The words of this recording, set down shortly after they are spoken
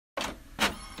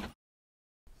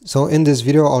So in this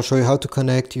video, I'll show you how to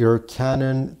connect your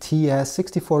Canon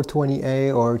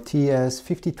TS6420a or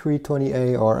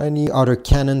TS5320a or any other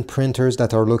Canon printers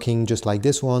that are looking just like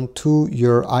this one to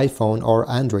your iPhone or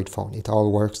Android phone. It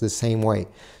all works the same way.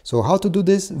 So how to do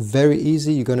this? Very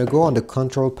easy. You're going to go on the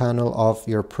control panel of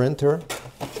your printer.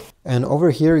 And over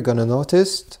here, you're going to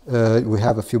notice we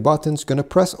have a few buttons. You're going to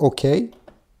press OK.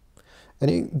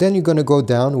 And then you're going to go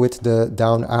down with the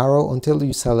down arrow until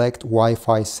you select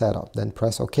Wi-Fi setup. Then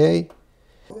press OK.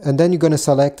 And then you're going to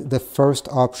select the first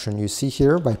option you see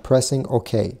here by pressing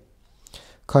OK.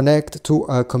 Connect to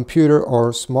a computer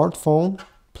or smartphone.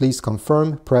 Please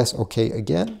confirm. Press OK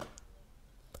again.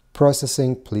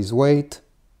 Processing. Please wait.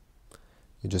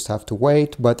 You just have to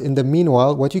wait. But in the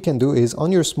meanwhile, what you can do is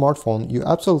on your smartphone, you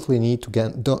absolutely need to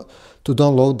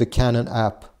download the Canon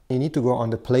app. You need to go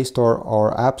on the Play Store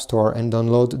or App Store and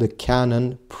download the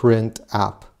Canon Print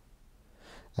app.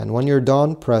 And when you're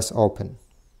done, press open.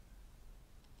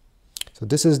 So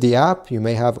this is the app. You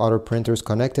may have other printers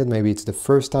connected. Maybe it's the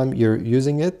first time you're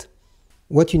using it.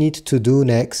 What you need to do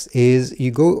next is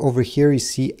you go over here, you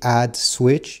see add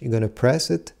switch. You're going to press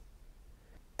it.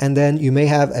 And then you may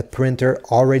have a printer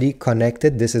already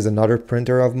connected. This is another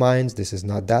printer of mine. This is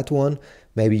not that one.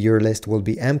 Maybe your list will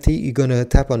be empty. You're going to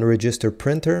tap on register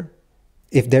printer.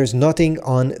 If there's nothing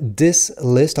on this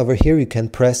list over here, you can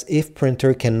press if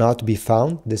printer cannot be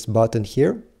found, this button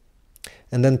here,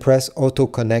 and then press auto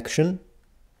connection.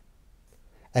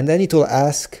 And then it will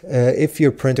ask if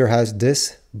your printer has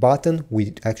this button.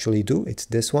 We actually do. It's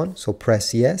this one. So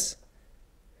press yes.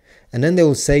 And then they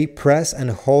will say press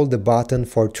and hold the button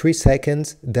for 3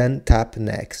 seconds, then tap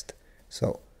next.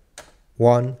 So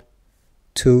 1,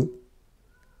 2,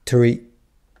 3,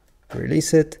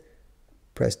 release it,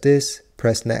 press this,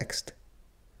 press next.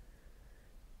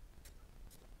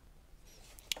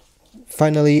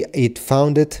 Finally, it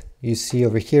found it. You see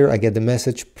over here, I get the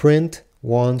message print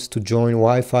wants to join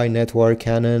Wi-Fi network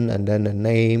Canon and then a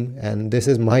name. And this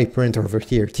is my printer over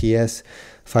here,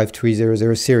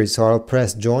 TS5320 series. So I'll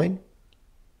press join.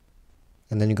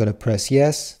 And then you're going to press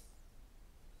yes.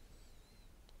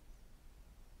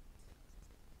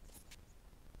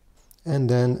 And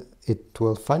then it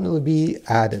will finally be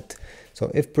added. So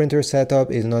if printer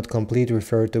setup is not complete,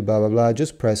 refer to blah blah blah,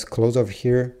 just press close over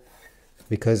here,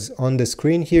 because on the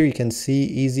screen here you can see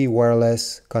easy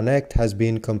wireless connect has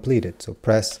been completed. So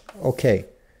press OK,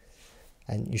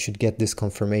 and you should get this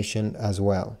confirmation as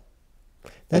well.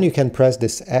 Then you can press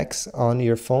this X on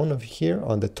your phone over here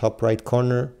on the top right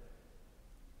corner.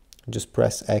 Just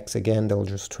press X again, they'll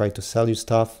just try to sell you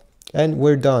stuff. And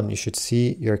we're done. You should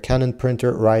see your Canon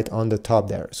printer right on the top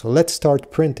there. So let's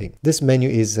start printing. This menu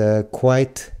is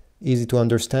quite easy to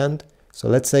understand. So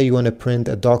let's say you want to print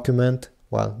a document.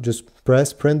 Well, just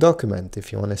press print document.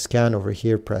 If you want to scan over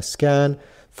here, press scan,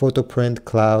 photo print,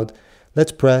 cloud.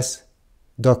 Let's press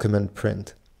document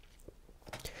print.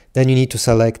 Then you need to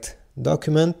select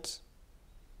document.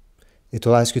 It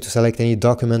will ask you to select any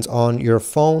documents on your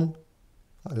phone.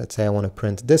 Let's say I want to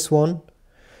print this one.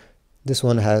 This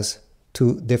one has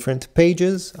 2 different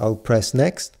pages. I'll press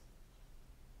next.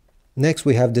 Next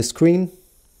we have the screen.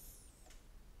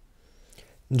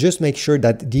 Just make sure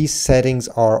that these settings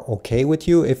are okay with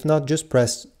you. If not, just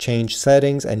press change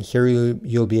settings and here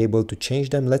you'll be able to change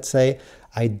them. Let's say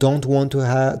I don't want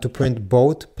to print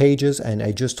both pages and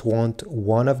I just want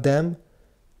one of them.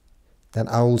 Then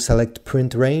I will select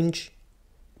print range,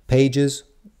 pages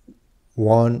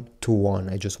 1 to 1.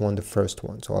 I just want the first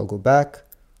one. So I'll go back,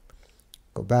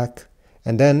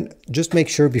 and then just make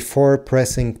sure before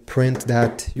pressing print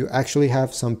that you actually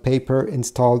have some paper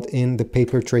installed in the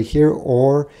paper tray here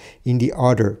or in the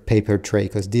other paper tray,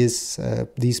 because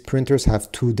these printers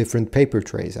have 2 different paper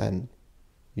trays and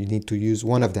you need to use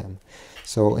one of them.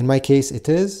 So in my case it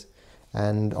is.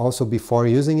 And also before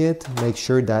using it, make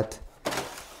sure that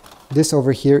this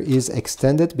over here is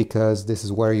extended, because this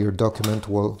is where your document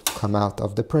will come out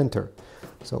of the printer.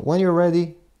 So when you're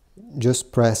ready,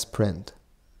 just press print.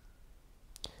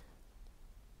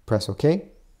 Press OK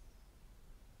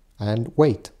and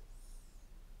wait.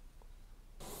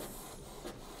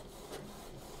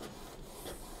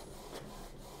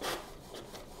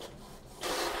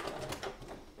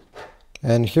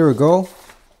 And here we go.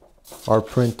 Our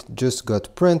print just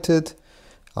got printed.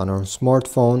 On our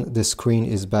smartphone, the screen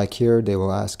is back here. They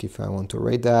will ask if I want to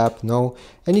rate the app. No.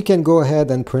 And you can go ahead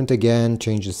and print again,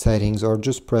 change the settings, or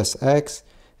just press X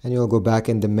and you'll go back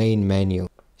in the main menu.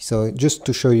 So just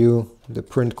to show you the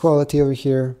print quality over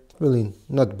here, really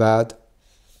not bad.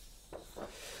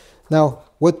 Now,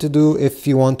 what to do if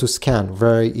you want to scan?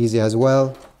 Very easy as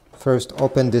well. First,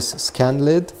 open this scan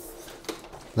lid.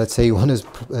 let's say you want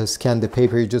to scan the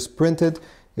paper you just printed,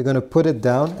 you're going to put it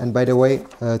down. And by the way,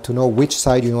 to know which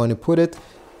side you want to put it,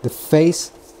 the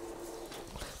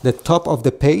top of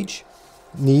the page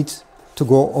needs to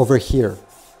go over here.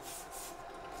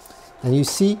 And you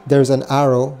see there's an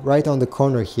arrow right on the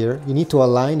corner here. You need to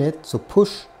align it, so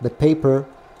push the paper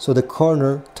so the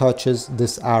corner touches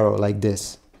this arrow like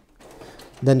this.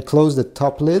 Then close the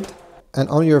top lid, and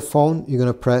on your phone you're going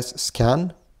to press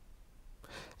scan.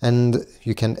 And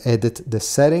you can edit the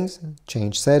settings,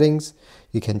 change settings.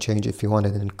 You can change if you want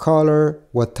it in color,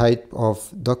 what type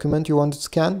of document you want to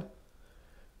scan.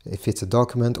 If it's a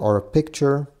document or a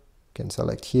picture, you can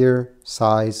select here,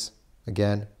 size,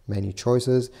 again, many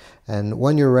choices. And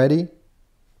when you're ready,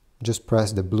 just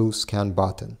press the blue scan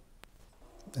button.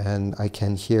 And I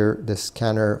can hear the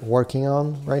scanner working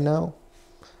on right now.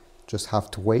 Just have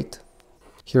to wait.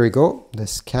 Here we go, the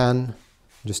scan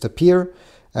just appeared.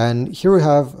 And here we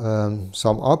have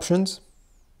some options.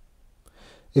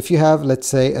 If you have, let's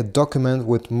say, a document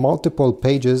with multiple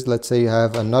pages, let's say you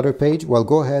have another page, well,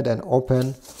 go ahead and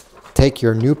take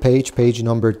your new page, page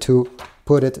number 2,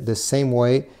 put it the same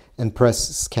way and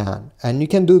press scan. And you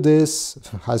can do this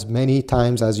as many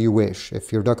times as you wish.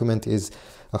 If your document is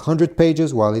 100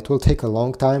 pages, well, it will take a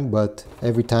long time, but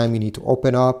every time you need to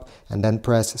open up and then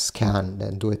press scan,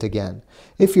 then do it again.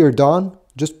 If you're done,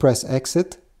 just press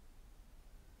exit.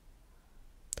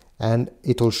 And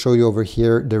it will show you over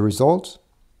here the results.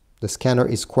 The scanner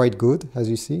is quite good, as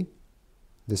you see.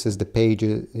 This is the page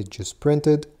it just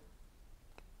printed.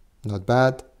 Not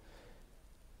bad.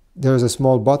 There's a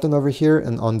small button over here,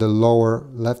 and on the lower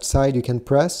left side you can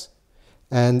press.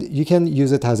 And you can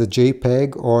use it as a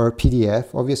JPEG or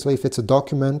PDF. Obviously, if it's a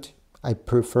document, I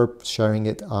prefer sharing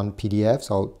it on PDF,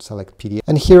 so I'll select PDF.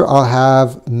 And here I'll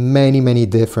have many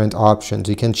different options.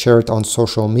 You can share it on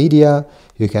social media,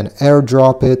 you can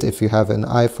airdrop it if you have an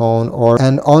iPhone,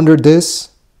 and under this,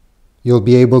 you'll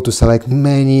be able to select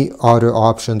many other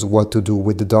options what to do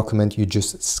with the document you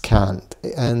just scanned.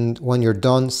 And when you're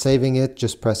done saving it,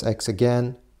 just press X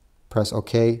again, press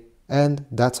OK, and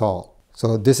that's all.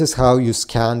 So this is how you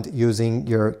scanned using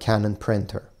your Canon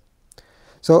printer.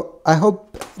 So I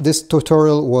hope this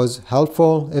tutorial was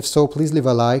helpful. If so, please leave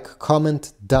a like,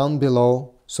 comment down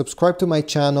below, subscribe to my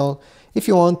channel. If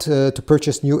you want to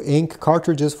purchase new ink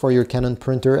cartridges for your Canon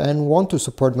printer and want to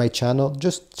support my channel,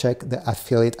 just check the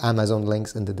affiliate Amazon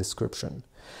links in the description.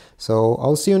 So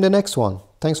I'll see you in the next one.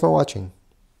 Thanks for watching.